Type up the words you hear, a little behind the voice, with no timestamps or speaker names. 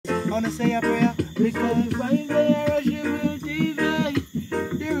Wanna say a prayer? Because vibe there, RushvilleTV.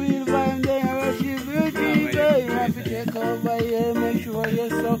 The real vibe there, RushvilleTV. You have to check over here, make sure you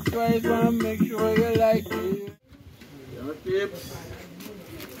subscribe and make sure you like it. Yeah, peeps.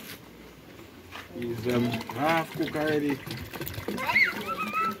 Is half cooked already.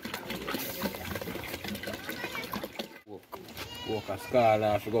 Walk a skull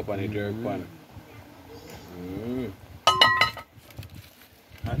off to go up on the jerk pan.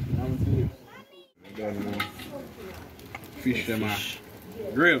 Fish them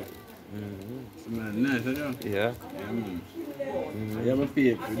grill. Smell nice, huh? Yeah. Yeah, my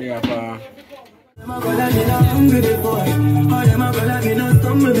peeps. They have Them a go like me not hungry before. Or them a go like me not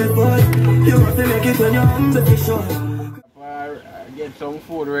stumble before. You have to make it when you're humble for sure. get some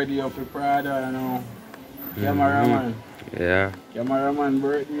food ready up for Prado, you know. Cameraman. Yeah. Cameraman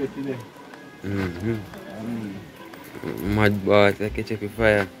birthday today. Mad boss, I can check the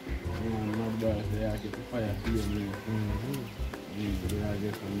fire. Mad boss, they are get the fire for you. They are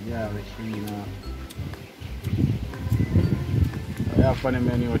get some garlic, you know. I have funny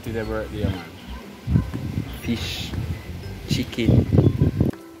menu today birthday, man. Fish, chicken,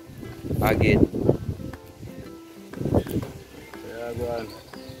 again. Yeah, go on.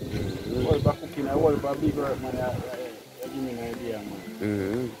 All about cooking, all about big work, man. Give me an idea,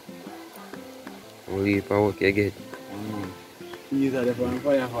 man. Only if I work again. These are the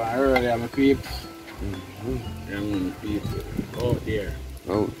fire for earlier, my peeps. My peeps. Out there.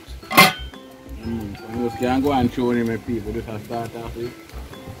 Out. You can go and show them, my people. Just start off with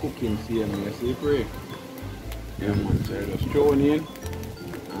cooking, see them, you see, pray. Yeah, man, so just throw in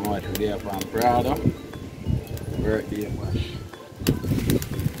and watch what they have on Prado. Birthday wash.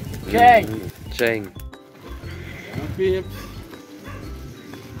 Cheng! Cheng. My peeps.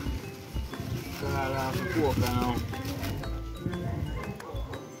 Start off the pork now.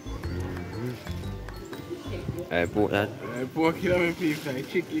 I bought that. I pork it on my peeps, like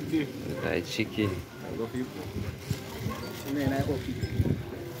chicken this. Like chicken. I go people. And then I go chicken.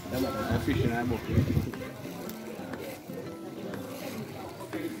 I fish and I go fish.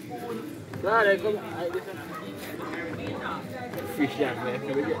 Right, I come. Fish that man, so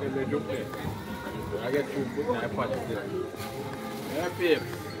we get them to jump there. So I get to put my pot there. Yeah,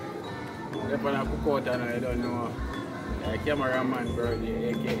 peeps. If I cook out and I don't know, cameraman birthday,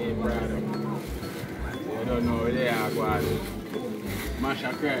 aka Prado. I don't know where they are going. Mash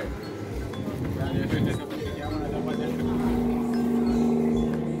a cry.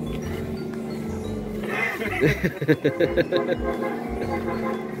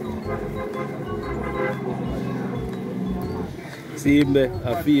 See him there,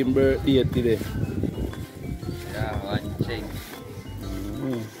 I feel him birthday today. Yeah, one Cheng.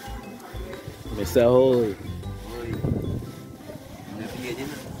 Mr. Holy.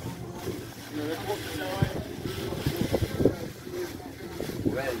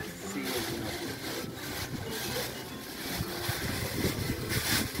 Well, see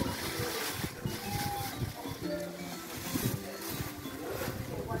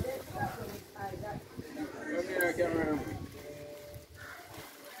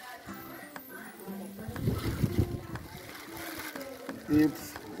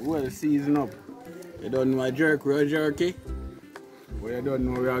It's well seasoned up. You don't know a jerky, but you don't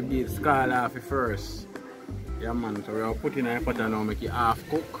know we are get skull off it first. Yeah man, so we are putting in a pot and now make it half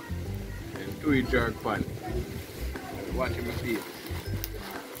cook and do it jerk pan. Watch him see it.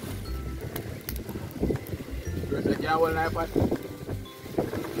 First I can't hold knife pot.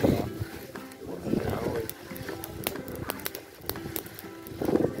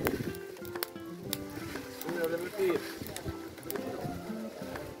 Let me see it.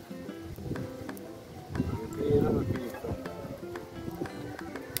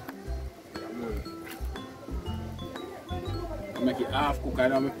 Make it half cook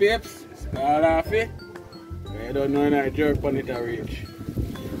and my peeps, skull off it. I don't know I jerk on it a reach.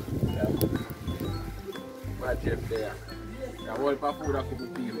 Bad chef there. The whole pot food a couple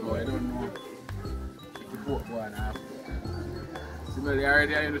people, I don't know if the pork one half cook. Smell it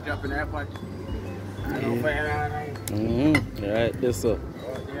already, I just drop in that pot. I don't find it. Alright, this up.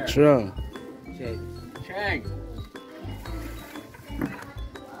 Yeah. Strong. Cheng.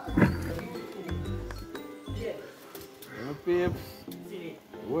 My peeps.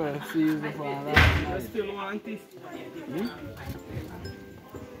 Well, season for a I still want this. You're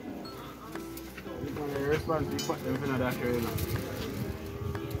going to respond to put them in that area.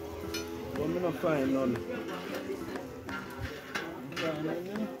 I'm not find none.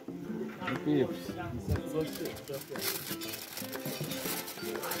 My peeps.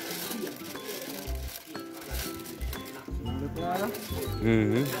 Yeah.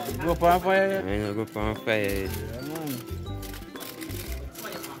 Mm-hmm. Go up on fire yet? I know go for fire. Yeah, man.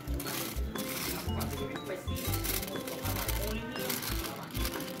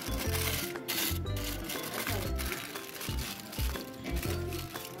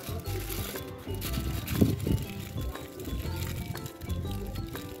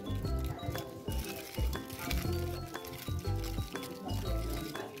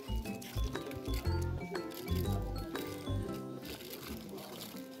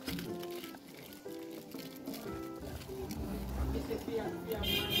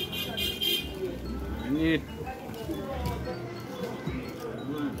 Need.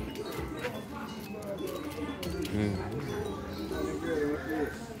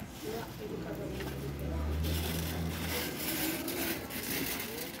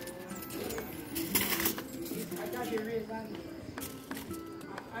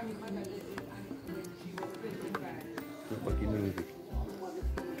 Fucking music.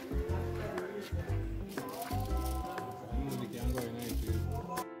 Music can go in nice.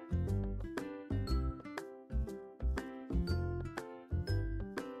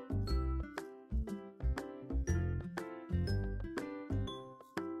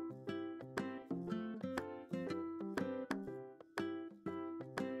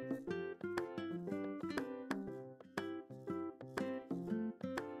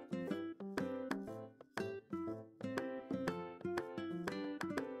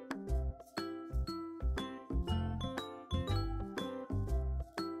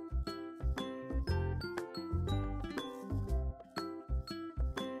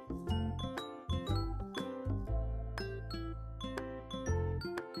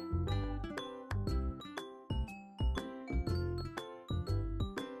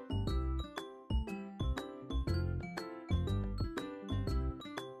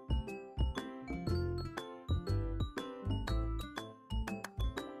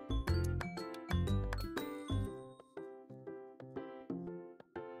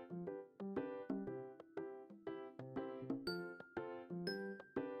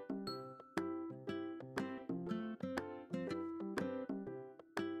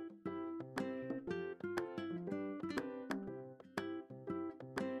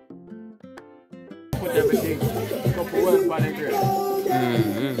 Put everything, couple well on the grill.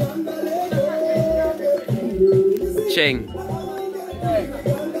 Cheng.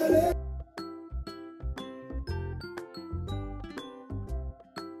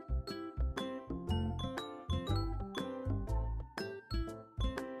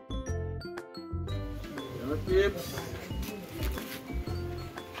 Yeah, peeps.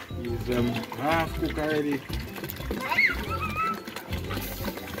 Use them half cook already.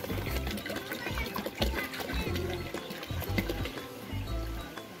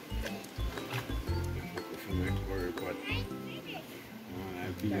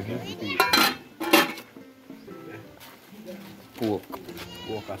 Pork.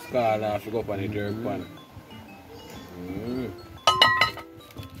 Walk a skull off, go up on the jerk pan.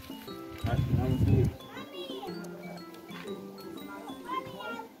 That's one food.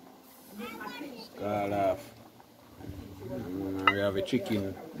 Skull off. We have a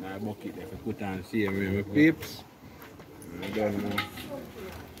chicken in a bucket if we put on same way my peeps. And then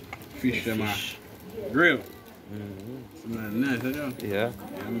fish them a grill. It's nice, I know. Yeah.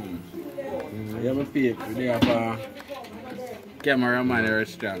 Yeah, my peeps, we have a cameraman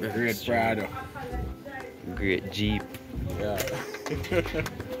restaurant, great Prado. Great Jeep. Yeah. It's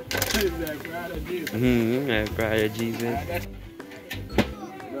like Prado Jeep. Prado Jeep. I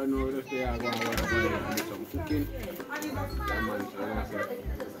don't know if they are going to do some cooking. Yeah, man, so I'm going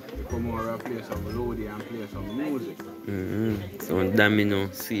to come over and play some melody and play some music. Some domino,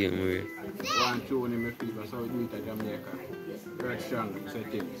 same way. One tune in my people, so we do it at Jamaica. Very strong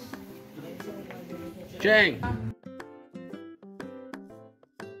settings. Cheng!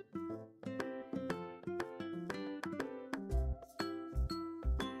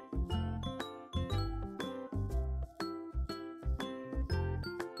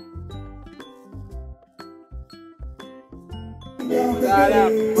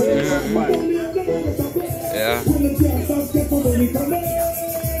 Yeah.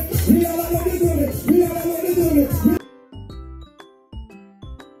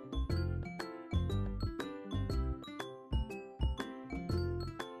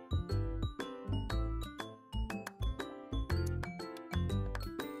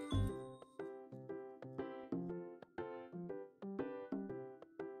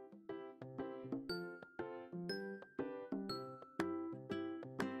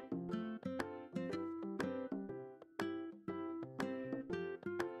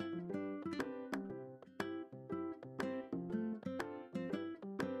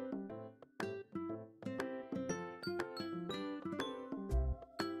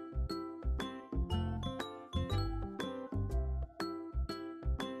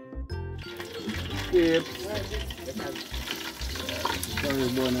 Chips. Curry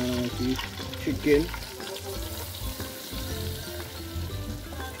bun and see chicken.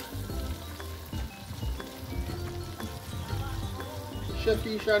 Chef,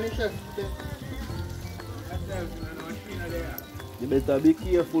 chef. You better be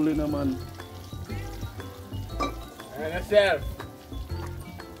careful, you know, man. And yourself.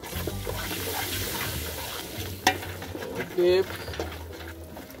 Okay.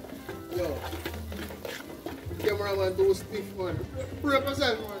 Yo. Cameraman do stiff, man.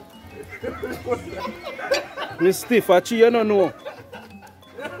 Represent, man. Me stiff, actually, you don't know.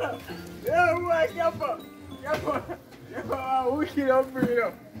 Yeah, boy, careful. Wicked up, bring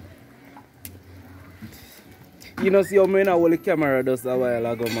up. You know, see how me now hold the camera just a while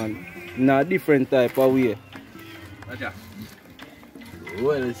ago, man. In a different type of way. Gotcha.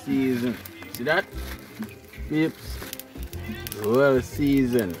 Well seasoned. See that? Pips. Well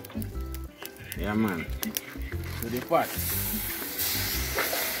seasoned. Yeah, man. To the pot.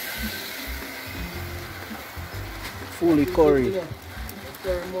 Fully curry.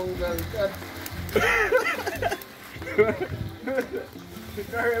 Curry mongrel, that.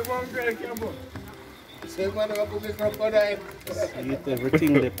 Curry mongrel, careful. Say, man, I'm going to be crocodile. Eat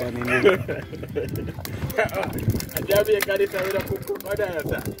everything depend on you. Jamaica, this is with a crocodile,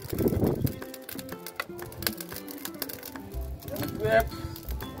 sir. Yep.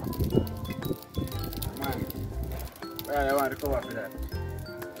 Man, I want to come up with that.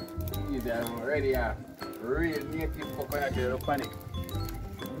 These are already a real native coconut in the panic.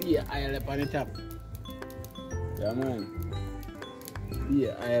 Be a aisle up on the top. Yeah, man. Be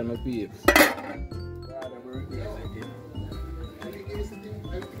a aisle, my peeps.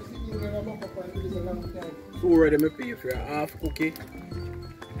 So ready, my peeps. We're half cookie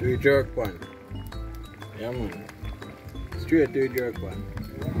to the jerk pan. Yeah, man. Straight to the jerk pan.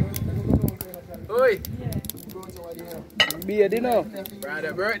 Oi! Be a dinner.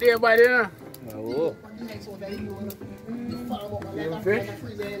 Brother, birthday buddy, you know? Oh. Fish?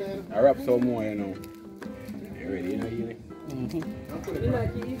 I wrap some more, you know. You ready, you know, you Yeah.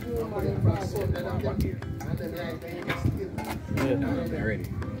 I'm ready.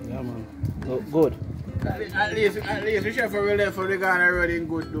 Yeah, man. Good. At least the chef will left for the gun already in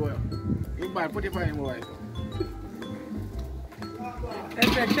good door. You bad, put it for him, boy. That's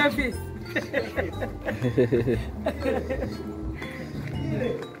a chefis.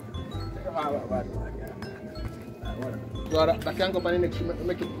 I can't go by the next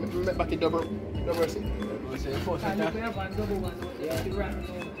make it back it double seat.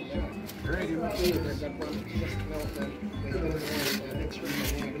 Ready,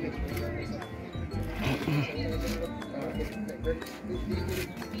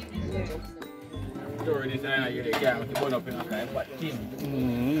 story this time, you can't put up in a kind of team.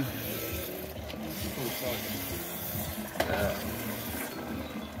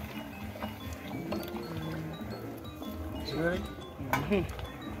 Ready?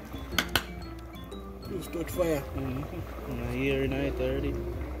 You start fire. I'm here in it already.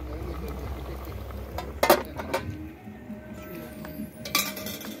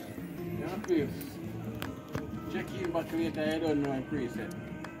 Check in back later, I don't know I'm preset.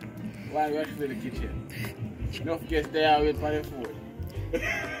 While rush for the kitchen. Enough guests there wait for the food.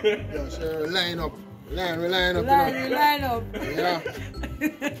 Yo, sir, line up. Line up, Line up. Yeah.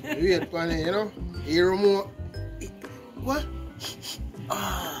 Wait for it, you know. Here remote. What?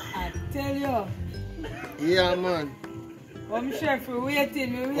 I tell you. Yeah, man. I'm chef, we're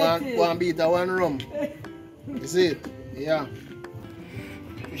waiting, waiting. One beat of one rum. You see it? Yeah.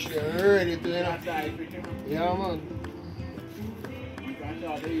 Fish ready to, you know. Yeah, man.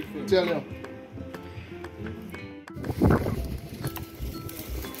 Tell you.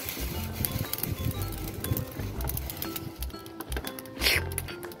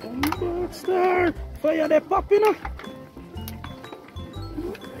 Star! Fire the pop, you know.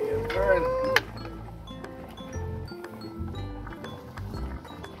 Burn.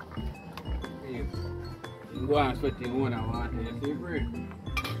 Go and sweat in one and water, you see free.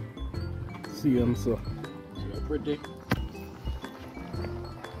 See him, so. You're pretty.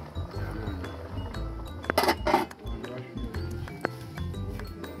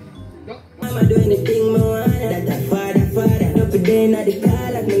 Mama do anything I want. That father. Up in there, not the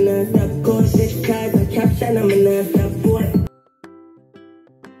car like me non-stop. Conscious cars, a caption, I'm a non-stop boy.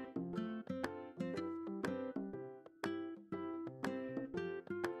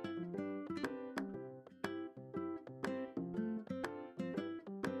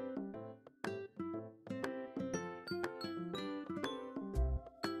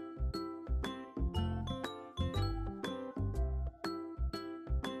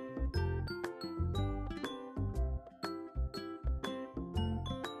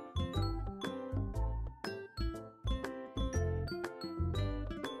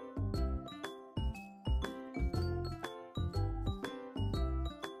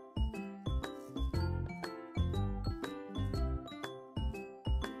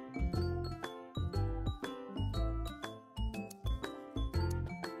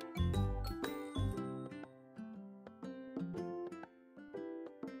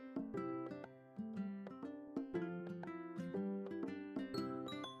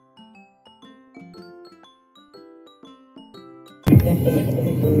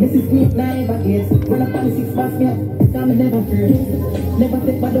 Mrs. Smith never is. Run up on the 6 bus, yeah. Come never fear. Never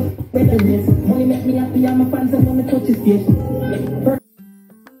take by the better race. Money make me happy, I'm a fans and money touch his stage.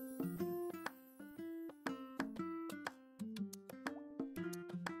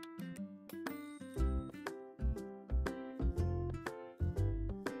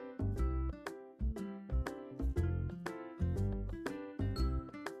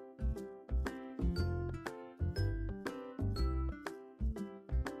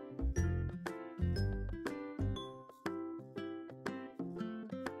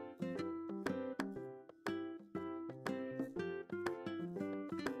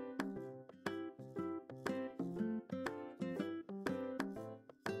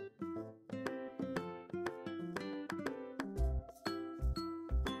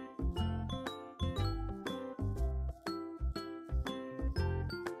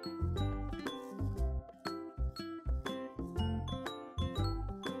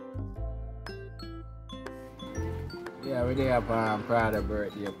 Yeah, we're there for Prado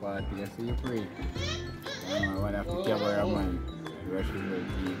birthday party. You see you free. One of the cameraman,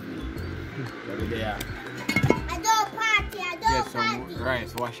 RushvilleTV. So we're there. I don't party, I Get don't some party.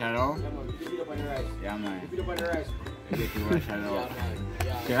 rice, wash it out. Yeah, man. Feed up on the rice. Yeah, man. Feed up on the rice. You get to wash it Yeah, out. man.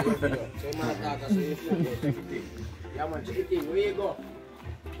 Yeah, Yeah. so you man talk, so you focus. Yeah, man. Check the thing. Where you go?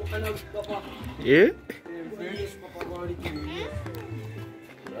 Coconut, papa. Yeah? Yes, papa, go on the thing.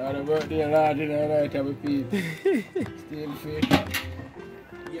 Prado birthday large in the right of a piece. Still fish.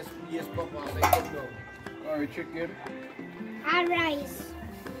 Yes, yes, papa. So you get down. Curry chicken. And rice.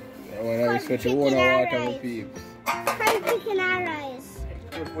 Yeah, when I switch the water of a peeps. Fried chicken and rice.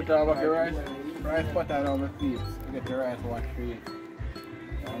 Put out of the rice. Rice pot out of the peeps. You get the rice washed for you.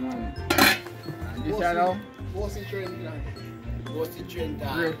 Yeah, man. And this I know. What's in trend, man? What's in trend,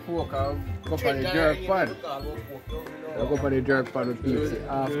 Great pork. I'll go for the jerk pan. I'll go for the jerk pan with peeps.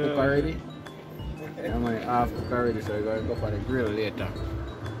 Half cook already. Yeah, man, half cook already, so you're going to go for the grill later.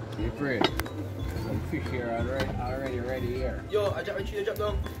 See you pray. Some fish here already ready here. Yo, I drop my tree, drop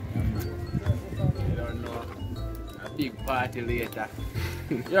down. You don't know. A big party later.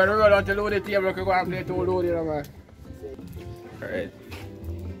 You don't run out to load the table, you can go and play to load it, man. Alright.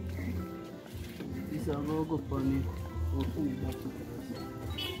 This is a go for me.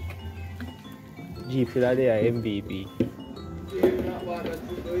 Jeep for that day, MVP. Yeah, not bad,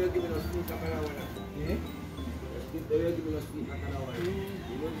 but you're giving us food, like an hour. Yeah? You're giving us food, like an hour. You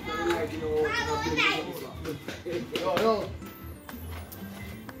know, like, you know, yo, yo.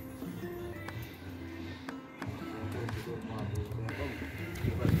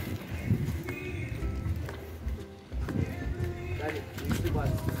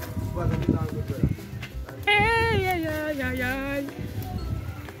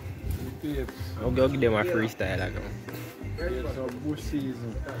 I'll go give them a freestyle. Like, So bush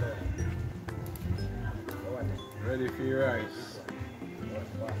season. Ready for your rice.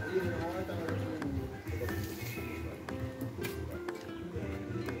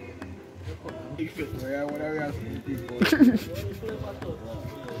 Yeah, whatever you have to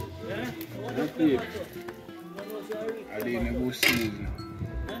eat. I did in the bush season.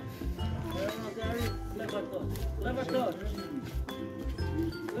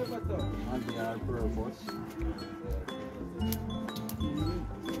 On the hard purpose.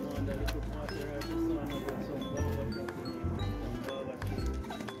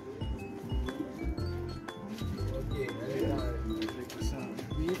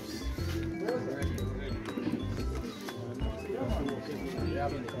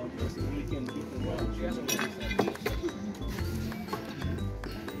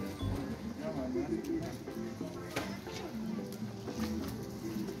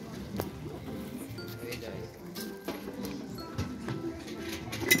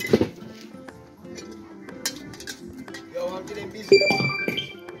 Yo, I'm getting busy.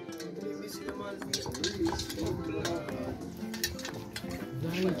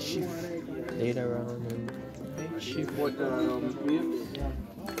 night shift. Later on, night shift.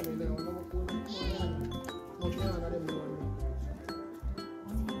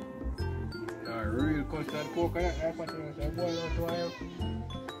 Real custard coconut, I put it in boil out to oil.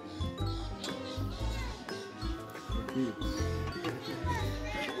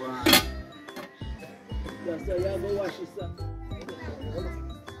 So you go wash this up.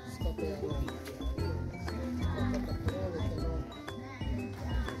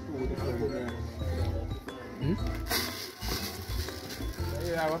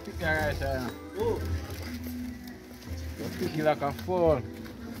 Yeah, what pick your rice now? What pick it like a fall?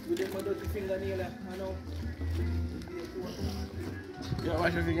 You didn't do the fingernail, I know. Yeah,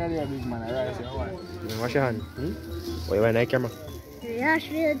 wash your finger there, big man. Alright, so what? Wash your hand. What you want on the camera?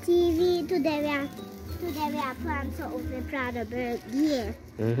 RushvilleTV. Today we are planning something for Prado birthday.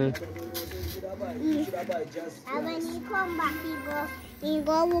 And when he come back, he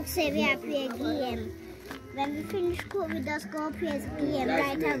go look say we are play game. When we finish school, we just go play game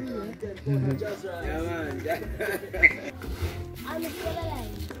right away.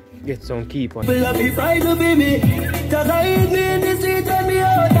 Get some keep on. Will I be fried to be me? Cause I eat me in the street and me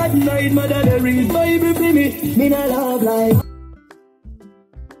out at night. Mother, they read Bible for me. Me not love life.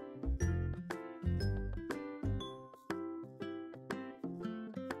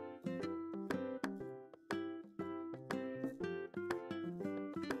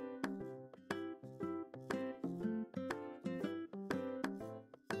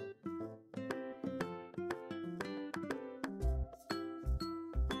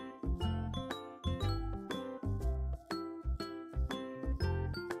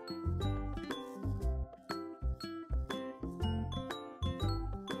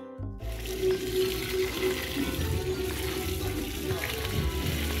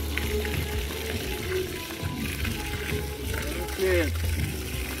 Yes.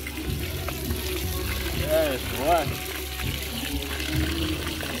 Yes, what?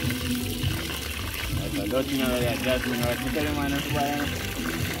 I don't think I just want to tell him I'm not buying.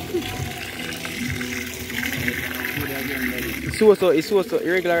 It's so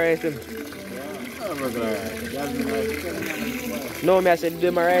irregularize them. No, me I said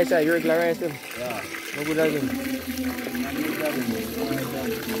them right side, irregularize them. Yeah. No good at them.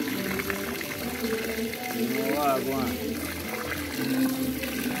 Go on.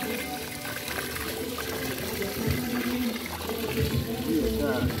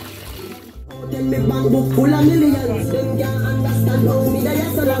 Tell me bank book full of millions. Them can't understand how me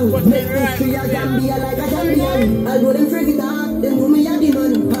die so long. Make history a Gambia like a champion. I'll go them freak it out. Them do me a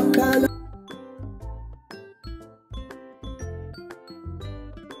demon. Popcorn.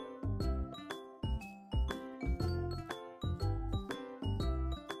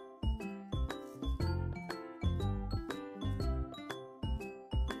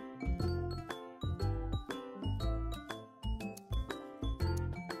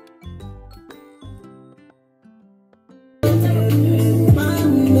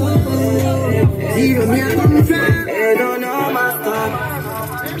 Zero me a come from. They don't know my stuff.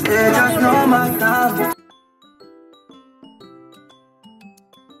 They just know my stuff.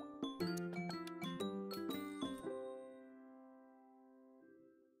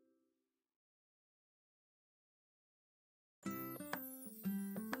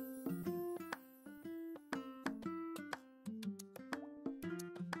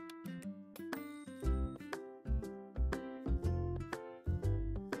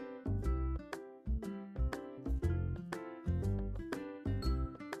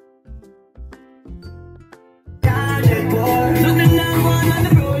 Nothing I want on the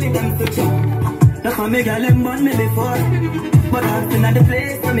rolling them to chop. That's why me girl them born me before. But I've been at the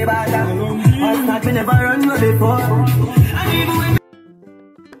place for me bad. I start me never run no before. And even when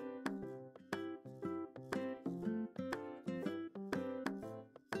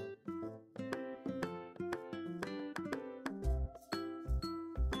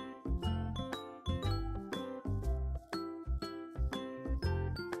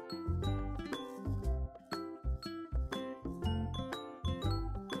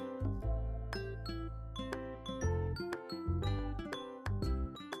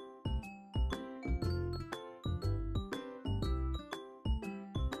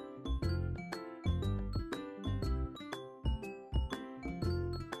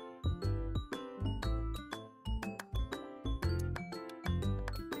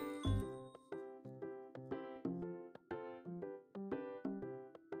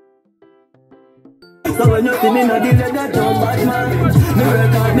so when you see me no delay that jump bad man. Me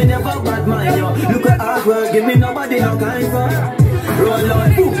work hard, me never bad man, yo. Look at hard work, give me nobody no kind for. Roll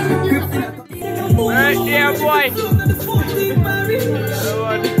on, grip in a Right there, boy.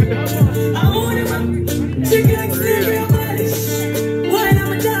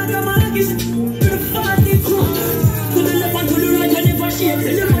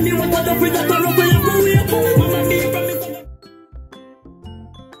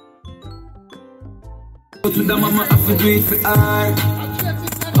 to the mama, I feel do it for art.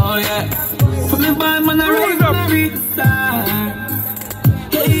 Oh yeah. For me boy, man, I rise up and reach the star.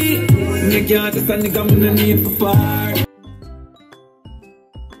 Hey, you can't just stand the gum in the need for far.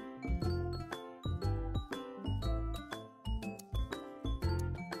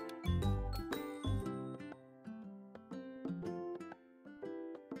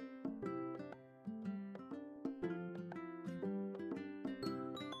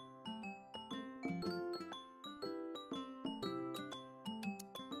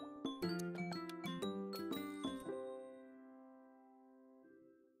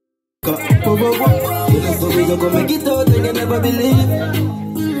 Whoa, whoa, whoa. You know, so we go make it out and you never believe.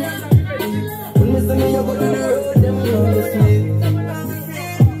 When me say me, you go to the road, them want to sleep.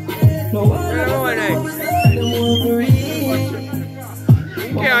 No one ever said them want to read.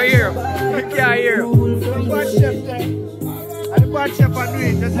 You can't hear him. You can't hear him. The bad chef are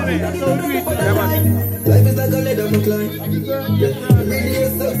doing, that's it. That's how we do it. Life is like a ladder, my client. Really a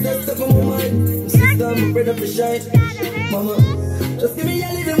success up on my mind. Sister, I'm afraid of the shine. Mama, just give me a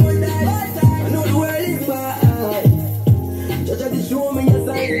little more time. I know the world is wide. Judge had to show me a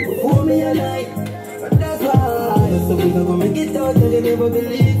sign before me a night. And that's why. So we gonna make it out and you never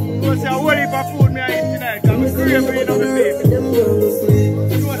believe. You say, what if I food me I eat tonight? Because I'm craving on the beef. Them gonna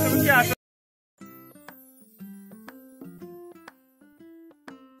sleep. You want some gas?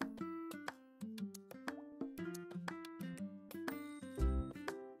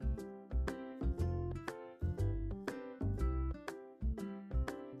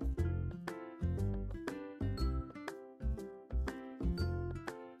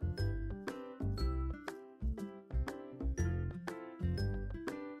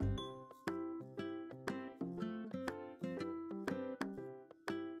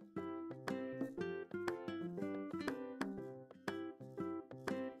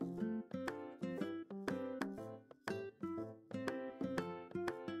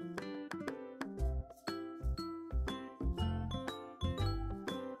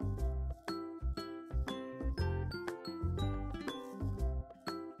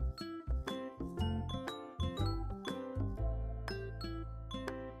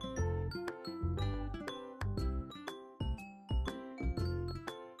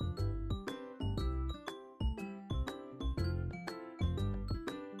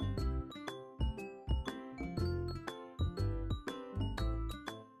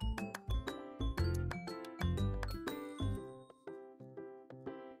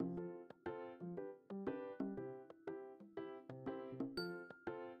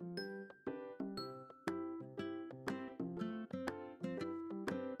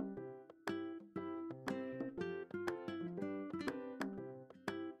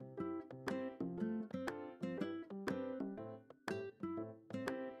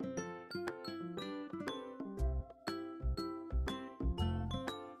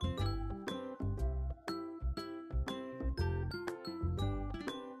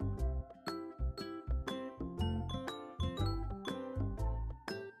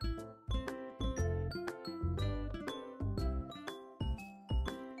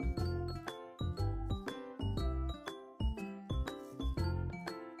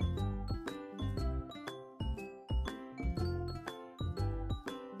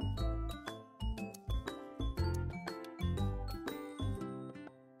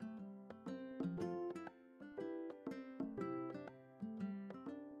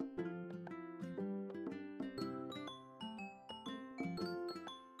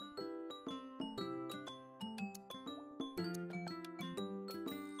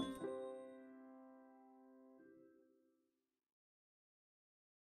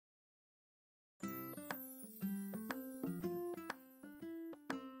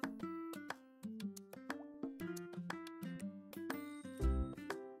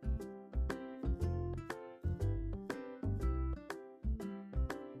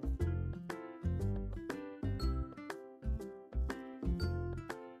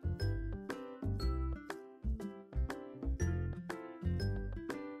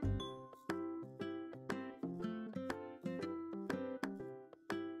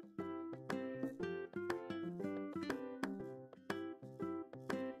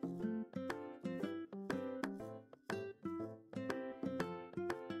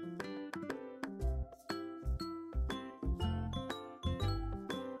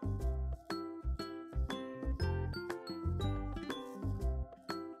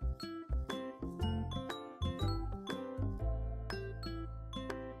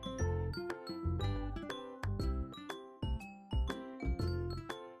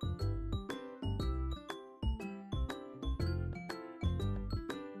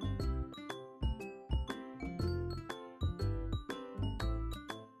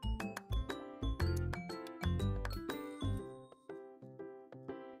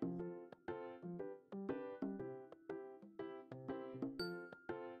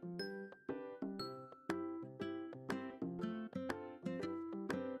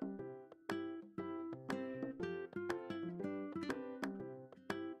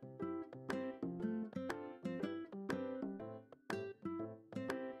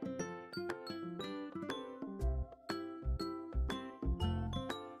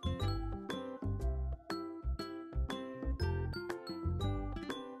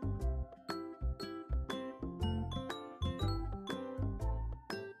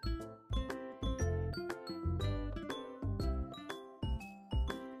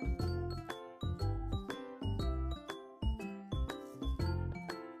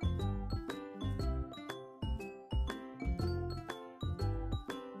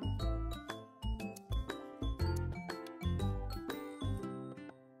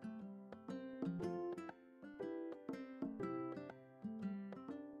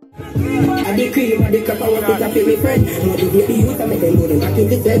 I the cream, I the cup, I want to tap in my friend. Motivate the youth, I make them go to back in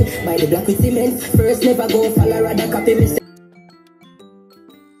the bed. Buy the block with cement. First never go follow, rather copy me.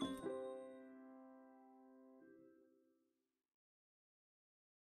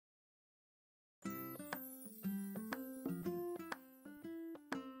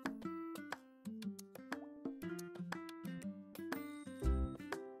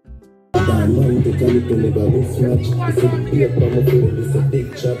 Man, they call it to never mismatch. This is the beer from a food, this a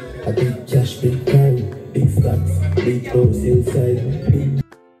big chop. A big cash, big crime, big stocks, big house inside, big.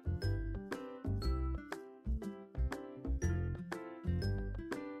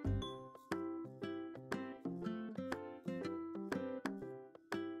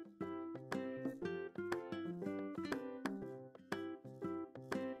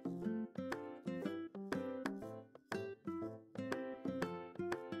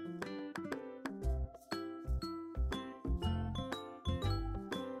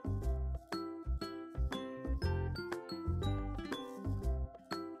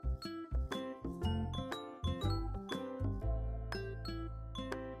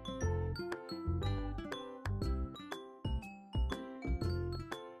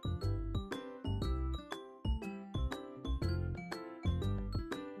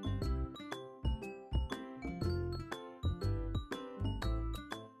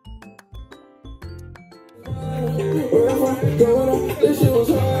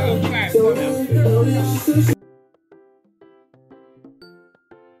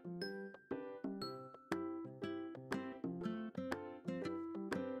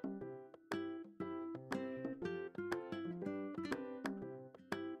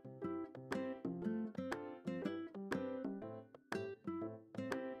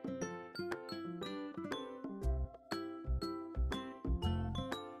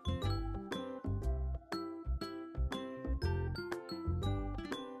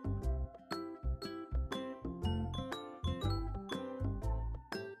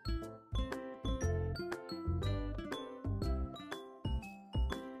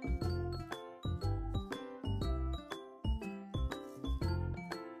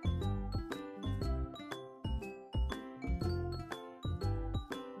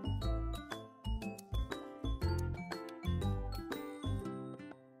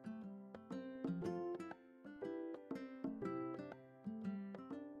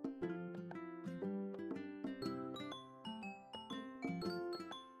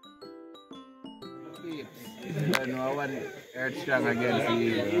 I know I want Earth Strong again for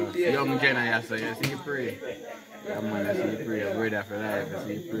you. Young Jenna, so you see pray. I'm gonna see pray. I'm ready for life. I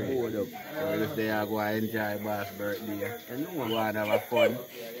see pray. So if they are going to enjoy boss birthday, and no one want to have fun.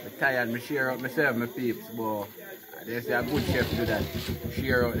 I'm tired. I share out myself, my peeps, but they say a good chef do that.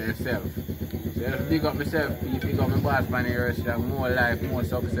 Share out themselves. So just big up myself, big up my boss man here, Earth Strong. More life, more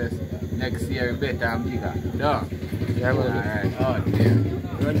success. Next year better and bigger. Done. Yeah, alright. Oh, damn.